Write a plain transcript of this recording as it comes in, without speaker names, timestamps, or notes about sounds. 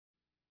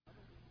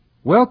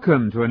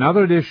Welcome to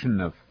another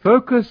edition of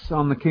Focus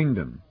on the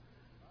Kingdom.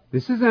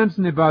 This is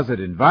Anthony Buzzard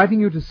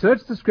inviting you to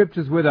search the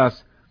Scriptures with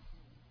us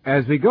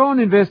as we go on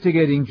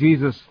investigating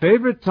Jesus'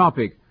 favorite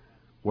topic,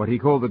 what he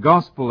called the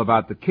gospel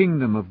about the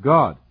kingdom of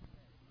God.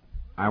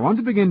 I want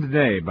to begin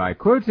today by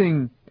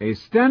quoting a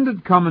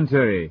standard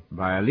commentary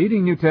by a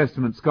leading New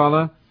Testament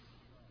scholar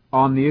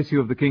on the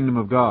issue of the kingdom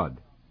of God.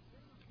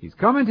 He's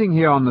commenting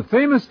here on the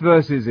famous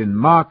verses in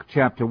Mark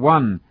chapter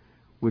 1,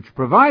 which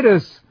provide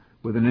us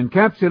with an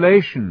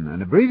encapsulation,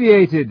 an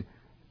abbreviated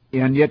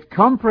and yet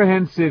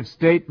comprehensive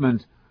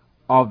statement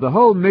of the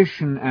whole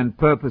mission and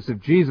purpose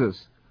of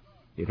Jesus.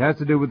 It has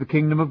to do with the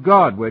kingdom of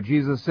God, where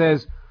Jesus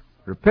says,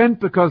 "Repent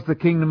because the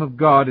kingdom of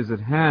God is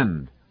at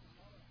hand."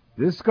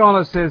 This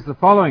scholar says the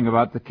following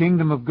about the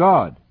kingdom of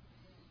God.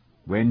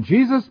 When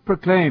Jesus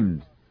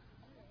proclaimed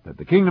that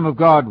the kingdom of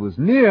God was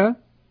near,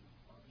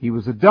 he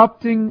was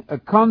adopting a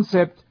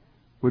concept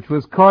which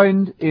was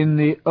coined in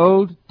the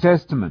Old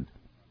Testament.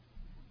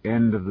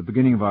 End of the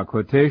beginning of our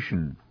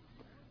quotation.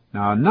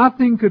 Now,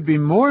 nothing could be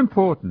more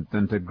important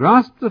than to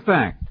grasp the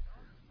fact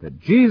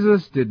that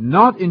Jesus did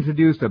not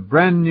introduce a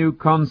brand new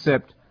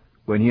concept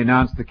when he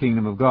announced the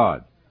kingdom of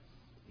God.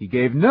 He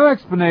gave no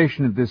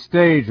explanation at this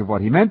stage of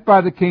what he meant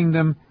by the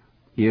kingdom.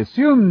 He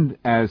assumed,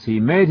 as he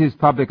made his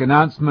public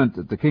announcement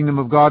that the kingdom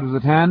of God was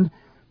at hand,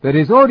 that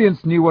his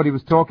audience knew what he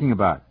was talking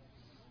about.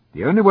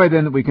 The only way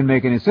then that we can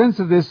make any sense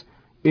of this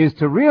is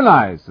to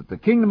realize that the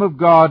kingdom of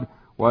God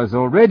was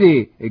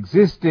already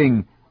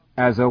existing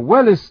as a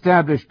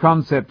well-established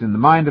concept in the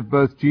mind of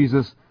both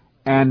Jesus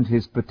and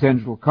his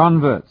potential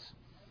converts.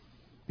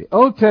 The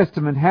Old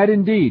Testament had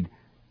indeed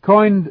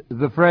coined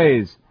the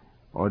phrase,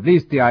 or at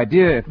least the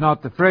idea, if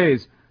not the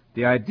phrase,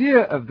 the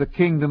idea of the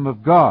kingdom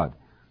of God.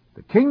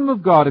 The kingdom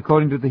of God,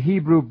 according to the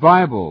Hebrew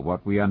Bible,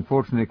 what we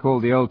unfortunately call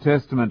the Old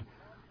Testament,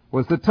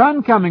 was the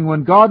time coming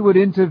when God would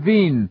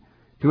intervene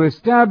to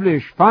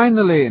establish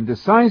finally and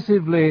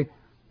decisively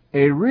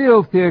a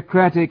real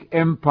theocratic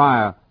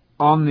empire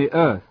on the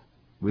earth,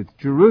 with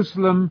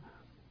Jerusalem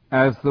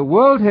as the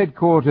world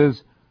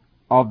headquarters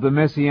of the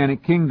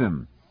Messianic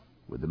kingdom,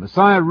 with the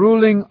Messiah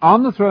ruling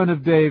on the throne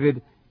of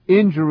David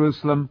in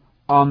Jerusalem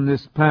on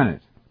this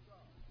planet.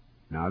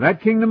 Now, that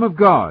kingdom of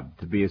God,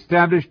 to be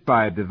established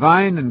by a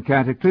divine and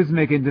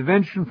cataclysmic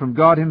intervention from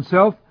God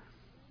himself,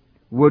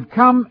 would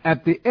come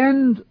at the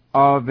end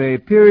of a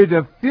period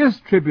of fierce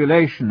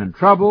tribulation and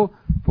trouble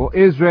for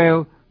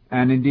Israel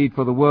and indeed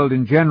for the world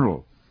in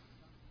general.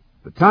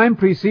 The time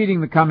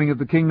preceding the coming of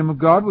the kingdom of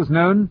God was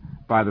known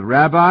by the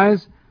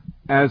rabbis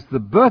as the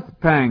birth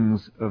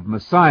pangs of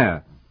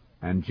Messiah,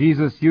 and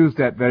Jesus used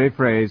that very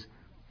phrase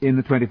in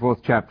the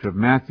 24th chapter of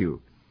Matthew.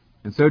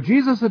 And so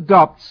Jesus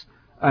adopts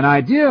an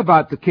idea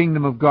about the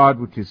kingdom of God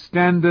which is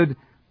standard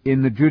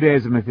in the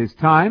Judaism of his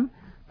time,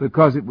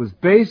 because it was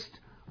based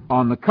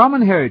on the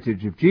common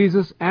heritage of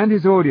Jesus and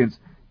his audience,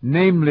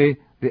 namely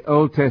the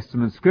Old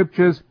Testament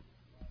scriptures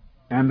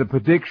and the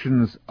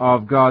predictions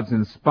of God's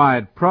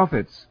inspired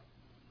prophets.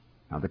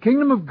 Now, the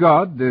kingdom of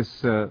God,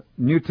 this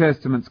New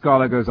Testament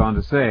scholar goes on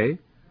to say,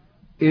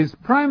 is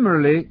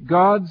primarily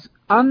God's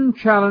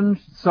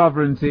unchallenged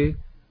sovereignty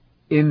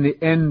in the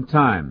end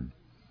time.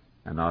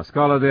 And our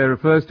scholar there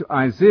refers to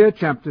Isaiah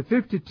chapter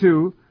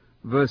 52,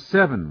 verse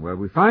 7, where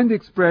we find the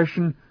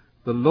expression,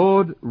 "The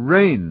Lord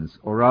reigns,"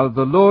 or rather,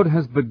 "the Lord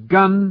has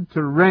begun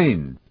to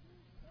reign."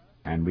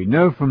 And we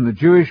know from the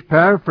Jewish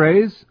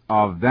paraphrase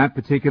of that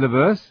particular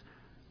verse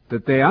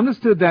that they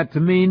understood that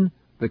to mean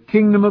the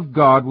kingdom of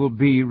God will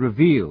be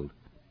revealed.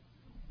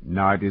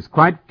 Now, it is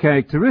quite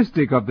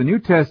characteristic of the New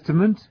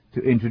Testament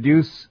to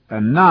introduce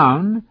a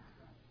noun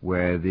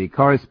where the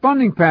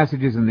corresponding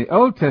passages in the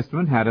Old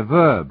Testament had a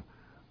verb.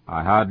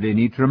 I hardly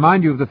need to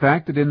remind you of the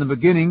fact that in the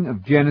beginning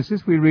of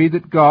Genesis we read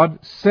that God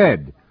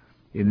said.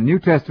 In the New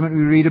Testament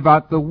we read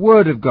about the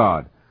Word of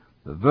God.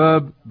 The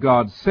verb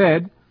God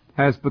said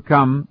has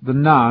become the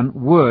noun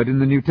word in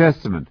the New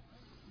Testament.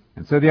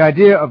 And so the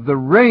idea of the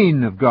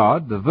reign of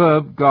God, the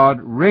verb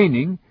God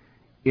reigning,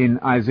 in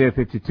Isaiah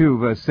 52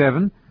 verse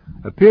 7,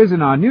 appears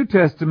in our New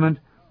Testament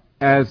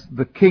as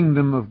the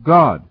kingdom of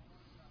God.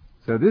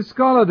 So this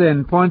scholar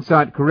then points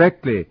out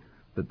correctly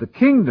that the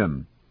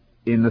kingdom,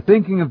 in the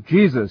thinking of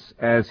Jesus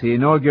as he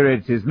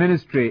inaugurated his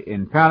ministry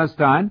in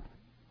Palestine,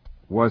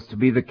 was to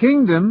be the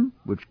kingdom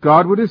which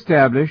God would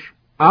establish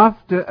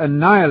after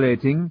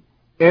annihilating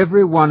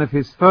every one of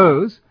his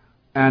foes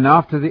and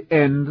after the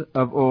end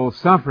of all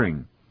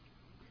suffering.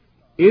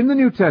 In the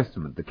New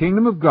Testament, the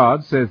kingdom of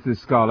God, says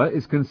this scholar,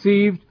 is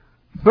conceived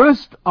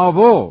first of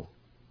all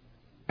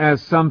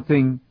as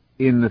something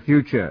in the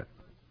future.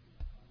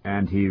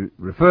 And he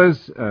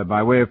refers,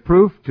 by way of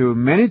proof, to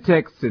many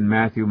texts in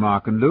Matthew,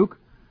 Mark, and Luke,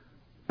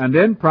 and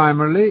then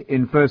primarily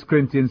in 1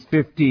 Corinthians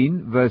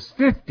 15, verse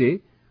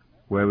 50,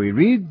 where we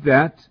read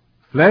that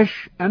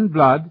flesh and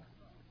blood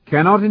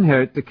cannot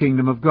inherit the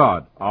kingdom of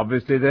God.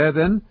 Obviously there,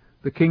 then,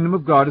 the kingdom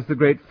of God is the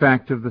great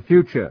fact of the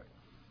future.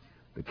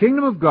 The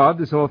kingdom of God,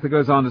 this author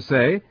goes on to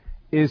say,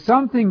 is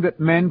something that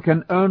men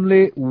can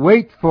only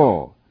wait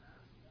for.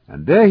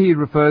 And there he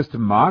refers to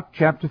Mark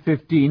chapter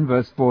 15,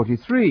 verse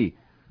 43,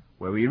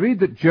 where we read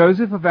that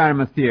Joseph of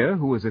Arimathea,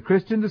 who was a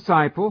Christian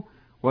disciple,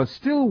 was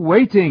still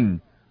waiting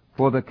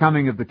for the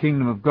coming of the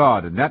kingdom of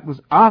God, and that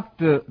was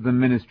after the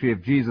ministry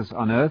of Jesus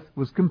on earth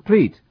was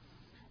complete.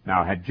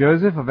 Now, had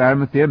Joseph of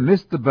Arimathea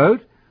missed the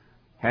boat?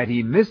 Had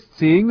he missed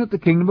seeing that the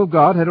kingdom of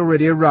God had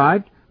already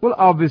arrived? Well,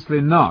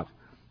 obviously not.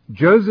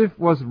 Joseph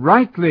was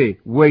rightly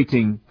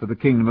waiting for the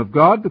kingdom of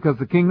God because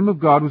the kingdom of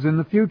God was in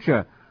the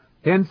future.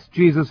 Hence,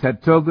 Jesus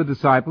had told the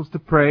disciples to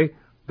pray,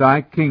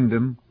 "Thy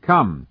kingdom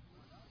come."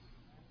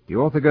 The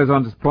author goes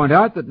on to point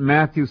out that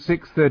Matthew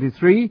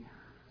 6:33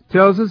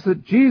 tells us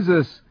that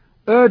Jesus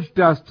urged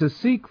us to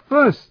seek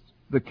first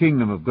the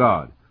kingdom of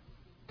God,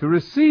 to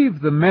receive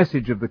the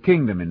message of the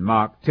kingdom in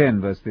Mark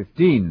 10, verse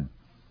 15.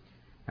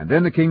 And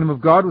then the kingdom of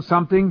God was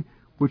something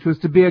which was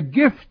to be a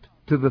gift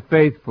to the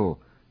faithful.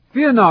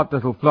 "Fear not,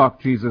 little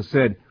flock," Jesus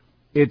said,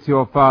 "it's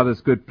your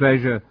Father's good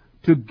pleasure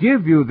to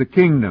give you the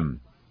kingdom."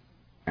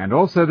 And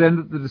also then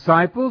that the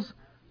disciples,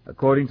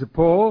 according to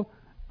Paul,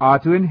 are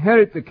to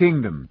inherit the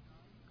kingdom.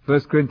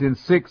 1 Corinthians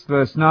 6,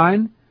 verse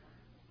 9,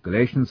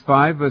 Galatians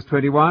 5, verse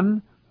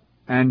 21,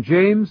 and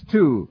James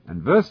 2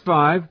 and verse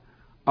 5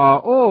 are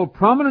all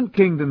prominent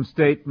kingdom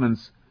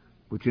statements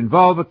which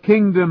involve a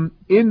kingdom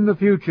in the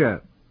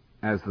future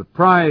as the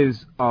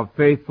prize of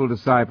faithful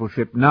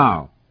discipleship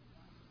now.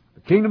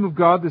 The kingdom of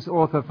God, this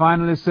author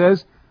finally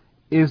says,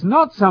 is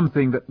not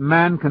something that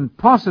man can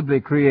possibly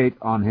create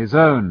on his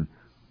own.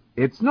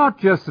 It's not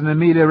just an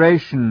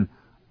amelioration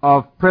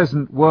of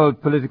present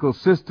world political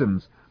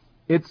systems.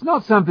 It's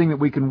not something that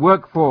we can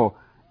work for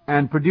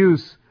and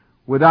produce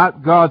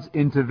without God's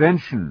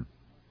intervention.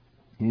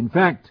 In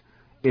fact,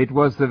 it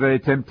was the very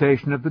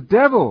temptation of the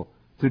devil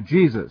to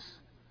Jesus,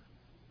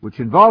 which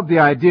involved the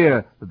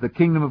idea that the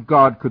kingdom of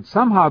God could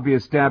somehow be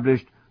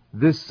established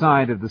this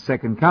side of the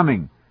second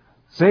coming.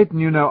 Satan,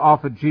 you know,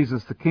 offered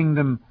Jesus the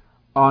kingdom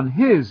on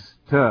his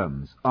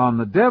terms, on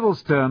the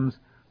devil's terms,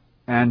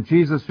 and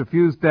Jesus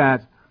refused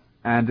that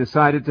and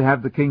decided to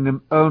have the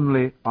kingdom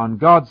only on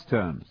God's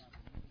terms.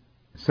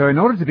 So in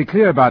order to be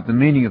clear about the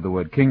meaning of the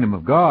word kingdom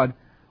of God,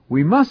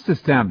 we must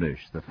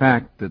establish the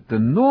fact that the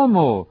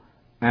normal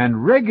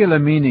and regular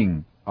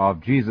meaning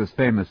of Jesus'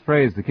 famous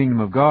phrase, the kingdom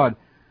of God,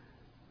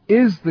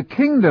 is the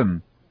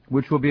kingdom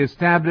which will be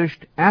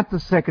established at the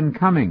second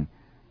coming.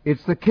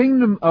 It's the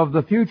kingdom of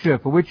the future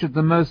for which at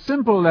the most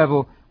simple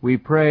level we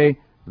pray,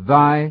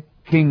 "Thy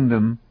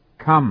kingdom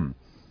come."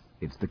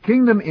 It's the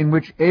kingdom in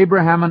which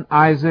Abraham and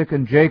Isaac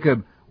and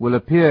Jacob will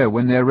appear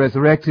when they're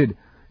resurrected.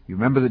 You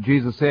remember that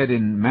Jesus said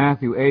in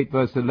Matthew 8,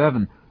 verse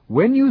 11,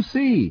 "When you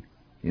see,"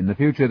 in the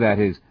future that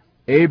is,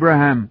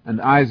 "Abraham and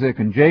Isaac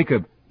and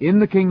Jacob in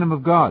the kingdom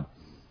of God."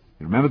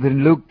 You remember that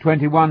in Luke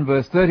 21,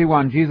 verse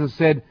 31, Jesus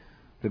said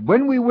that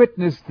when we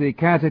witness the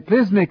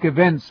cataclysmic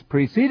events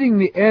preceding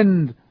the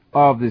end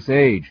of this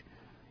age,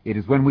 it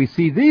is when we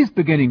see these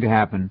beginning to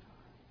happen,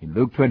 in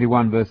Luke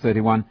 21, verse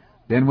 31,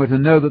 then we're to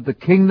know that the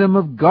kingdom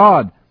of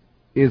God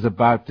is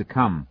about to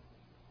come.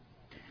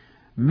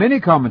 Many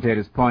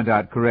commentators point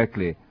out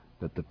correctly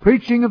that the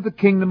preaching of the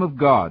kingdom of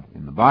God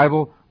in the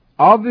Bible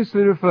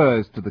obviously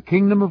refers to the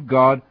kingdom of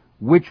God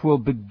which will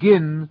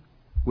begin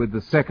with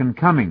the second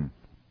coming.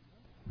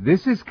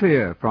 This is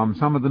clear from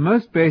some of the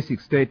most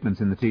basic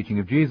statements in the teaching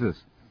of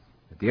Jesus.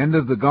 At the end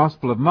of the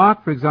Gospel of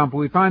Mark, for example,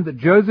 we find that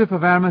Joseph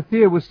of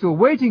Arimathea was still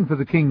waiting for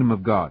the kingdom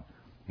of God,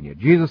 and yet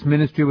Jesus'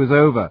 ministry was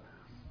over.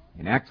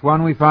 In Acts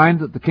 1 we find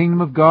that the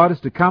kingdom of God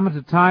is to come at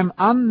a time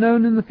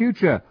unknown in the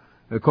future,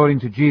 according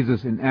to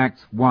Jesus in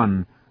Acts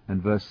 1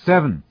 and verse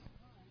 7.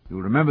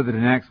 You'll remember that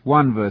in Acts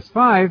 1 verse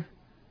 5,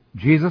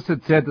 Jesus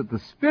had said that the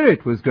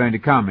Spirit was going to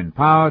come in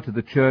power to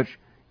the church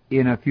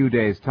in a few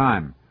days'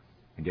 time.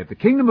 And yet the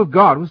kingdom of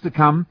God was to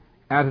come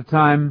at a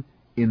time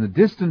in the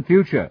distant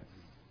future,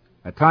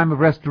 a time of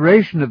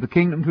restoration of the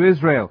kingdom to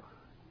Israel.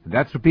 And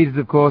that's repeated,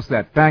 of course,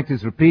 that fact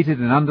is repeated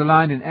and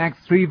underlined in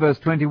Acts 3 verse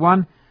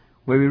 21,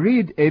 where we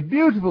read a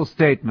beautiful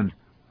statement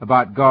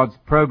about God's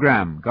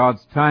program,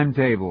 God's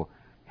timetable.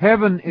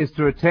 Heaven is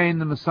to retain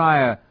the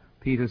Messiah,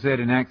 Peter said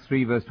in Acts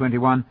 3 verse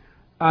 21,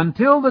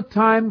 until the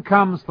time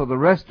comes for the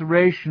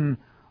restoration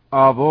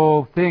of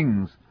all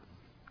things,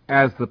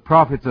 as the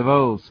prophets of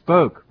old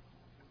spoke.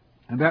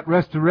 And that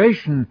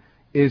restoration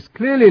is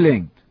clearly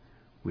linked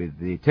with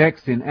the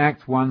text in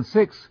Acts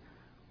 1:6,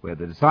 where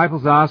the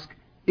disciples ask,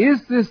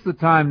 "Is this the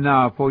time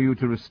now for you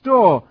to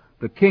restore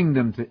the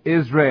kingdom to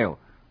Israel?"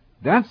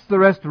 That's the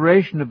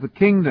restoration of the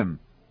kingdom.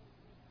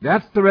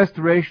 That's the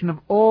restoration of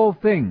all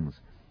things.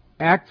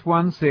 Acts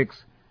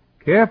 1:6,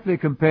 carefully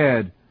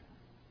compared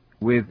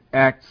with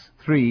Acts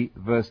 3,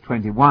 verse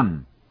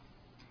 21.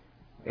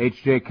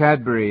 H.J.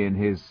 Cadbury, in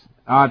his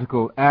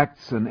article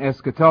Acts and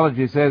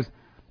Eschatology, says,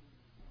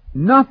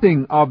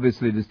 "Nothing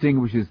obviously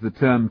distinguishes the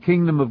term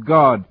kingdom of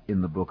God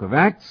in the book of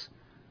Acts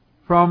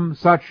from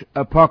such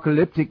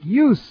apocalyptic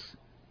use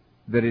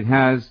that it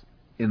has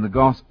in the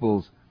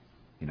Gospels.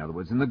 In other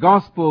words, in the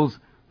Gospels,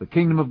 the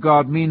kingdom of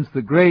God means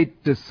the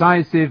great,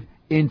 decisive,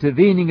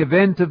 intervening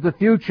event of the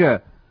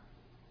future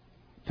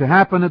to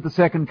happen at the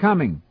second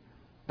coming.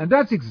 And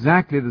that's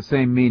exactly the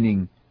same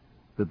meaning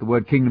that the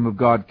word kingdom of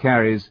God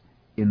carries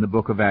in the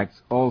book of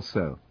Acts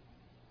also.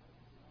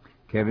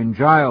 Kevin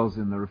Giles,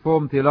 in the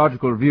Reformed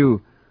Theological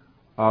Review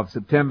of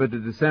September to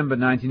December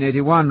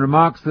 1981,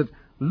 remarks that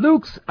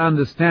Luke's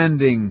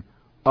understanding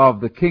of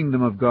the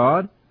kingdom of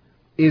God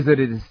is that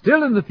it is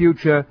still in the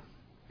future,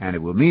 and it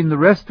will mean the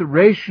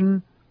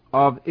restoration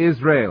of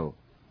Israel.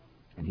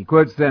 And he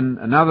quotes then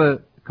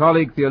another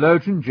colleague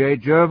theologian, J.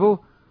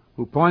 Jervell,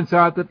 who points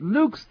out that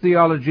Luke's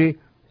theology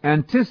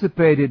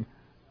anticipated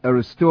a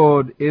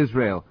restored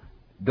Israel.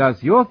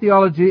 Does your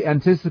theology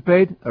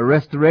anticipate a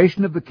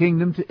restoration of the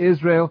kingdom to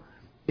Israel?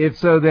 If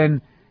so,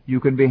 then you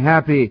can be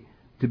happy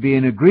to be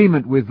in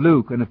agreement with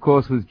Luke, and of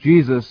course with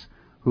Jesus,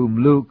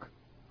 whom Luke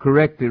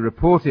correctly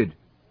reported.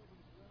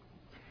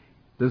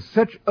 There's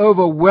such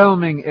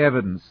overwhelming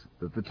evidence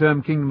that the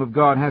term kingdom of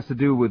God has to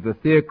do with the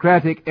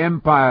theocratic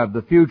empire of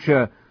the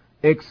future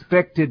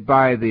expected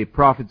by the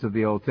prophets of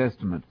the Old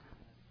Testament.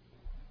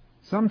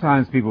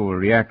 Sometimes people will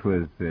react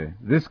with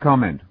this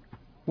comment: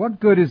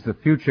 what good is the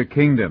future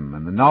kingdom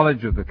and the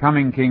knowledge of the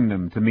coming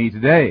kingdom to me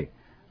today?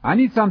 I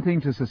need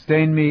something to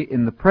sustain me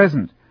in the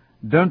present.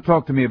 Don't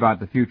talk to me about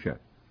the future.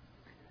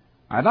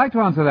 I'd like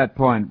to answer that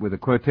point with a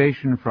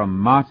quotation from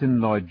Martin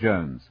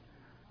Lloyd-Jones,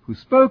 who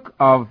spoke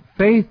of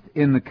faith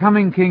in the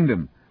coming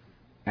kingdom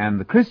and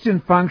the Christian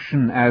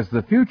function as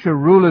the future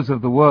rulers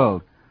of the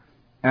world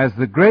as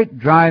the great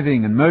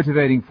driving and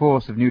motivating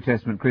force of New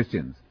Testament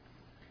Christians.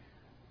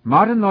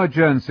 Martin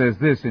Lloyd-Jones says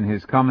this in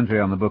his commentary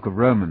on the book of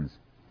Romans: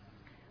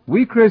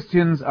 "We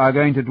Christians are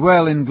going to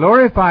dwell in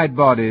glorified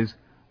bodies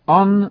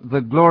on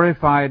the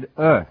glorified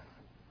earth.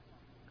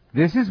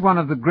 This is one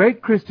of the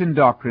great Christian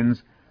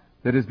doctrines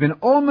that has been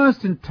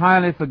almost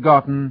entirely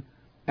forgotten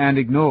and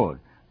ignored.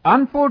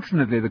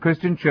 Unfortunately, the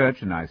Christian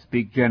church, and I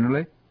speak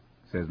generally,"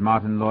 says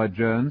Martin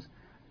Lloyd-Jones,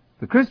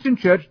 "the Christian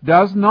church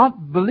does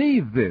not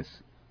believe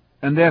this,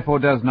 and therefore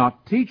does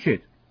not teach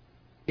it.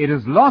 It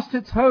has lost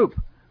its hope,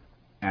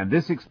 and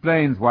this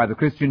explains why the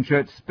Christian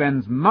church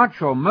spends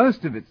much or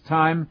most of its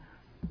time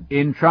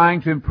in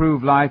trying to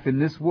improve life in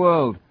this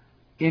world,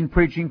 in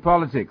preaching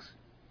politics.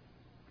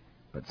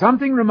 But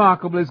something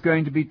remarkable is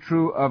going to be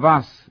true of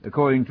us,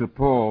 according to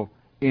Paul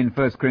in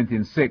 1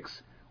 Corinthians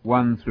 6,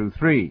 1 through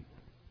 3.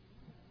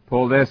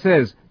 Paul there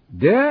says,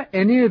 'Dare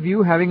any of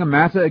you, having a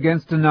matter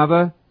against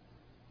another,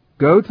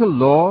 go to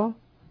law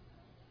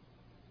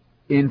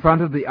in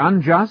front of the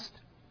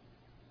unjust,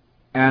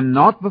 and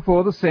not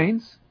before the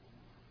saints?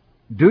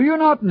 Do you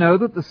not know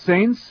that the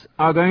saints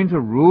are going to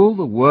rule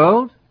the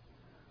world?'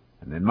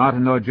 And then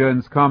Martin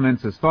Lloyd-Jones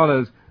comments as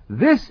follows: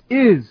 'This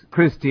is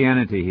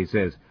Christianity,' he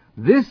says.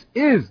 'This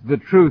is the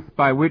truth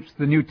by which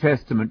the New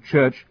Testament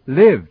church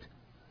lived.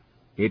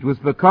 It was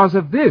because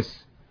of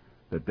this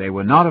that they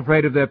were not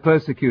afraid of their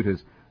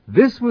persecutors.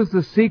 This was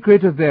the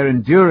secret of their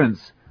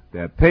endurance,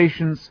 their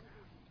patience,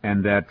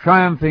 and their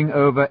triumphing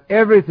over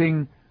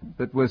everything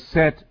that was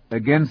set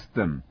against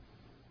them.'"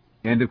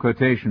 End of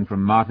quotation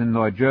from Martin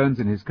Lloyd-Jones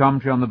in his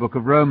commentary on the book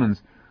of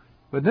Romans.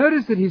 But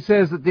notice that he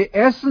says that the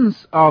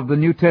essence of the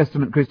New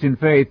Testament Christian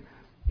faith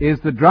is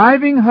the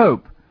driving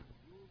hope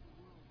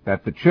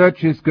that the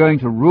church is going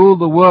to rule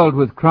the world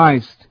with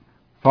Christ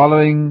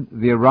following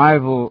the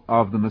arrival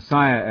of the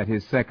Messiah at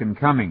his second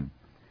coming.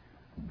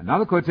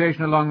 Another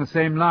quotation along the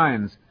same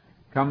lines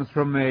comes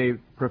from a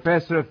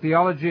professor of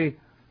theology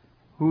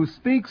who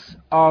speaks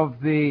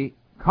of the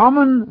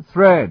common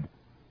thread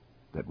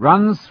that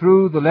runs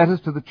through the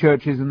letters to the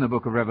churches in the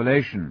book of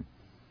Revelation.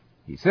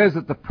 He says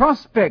that the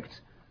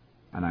prospect,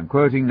 and I'm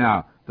quoting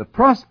now, "the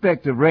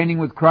prospect of reigning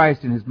with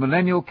Christ in his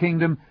millennial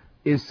kingdom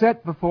is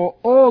set before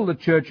all the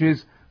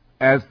churches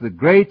as the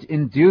great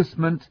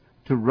inducement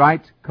to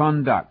right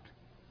conduct.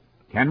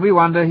 Can we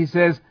wonder," he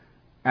says,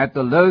 "at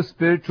the low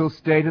spiritual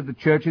state of the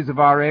churches of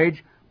our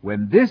age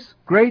when this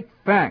great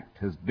fact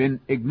has been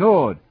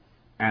ignored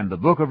and the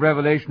book of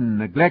Revelation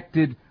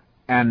neglected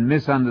and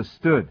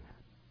misunderstood?"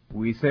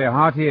 We say a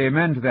hearty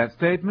amen to that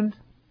statement,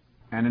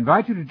 and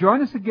invite you to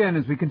join us again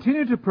as we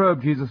continue to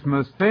probe Jesus'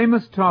 most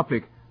famous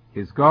topic,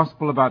 his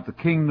gospel about the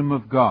kingdom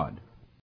of God.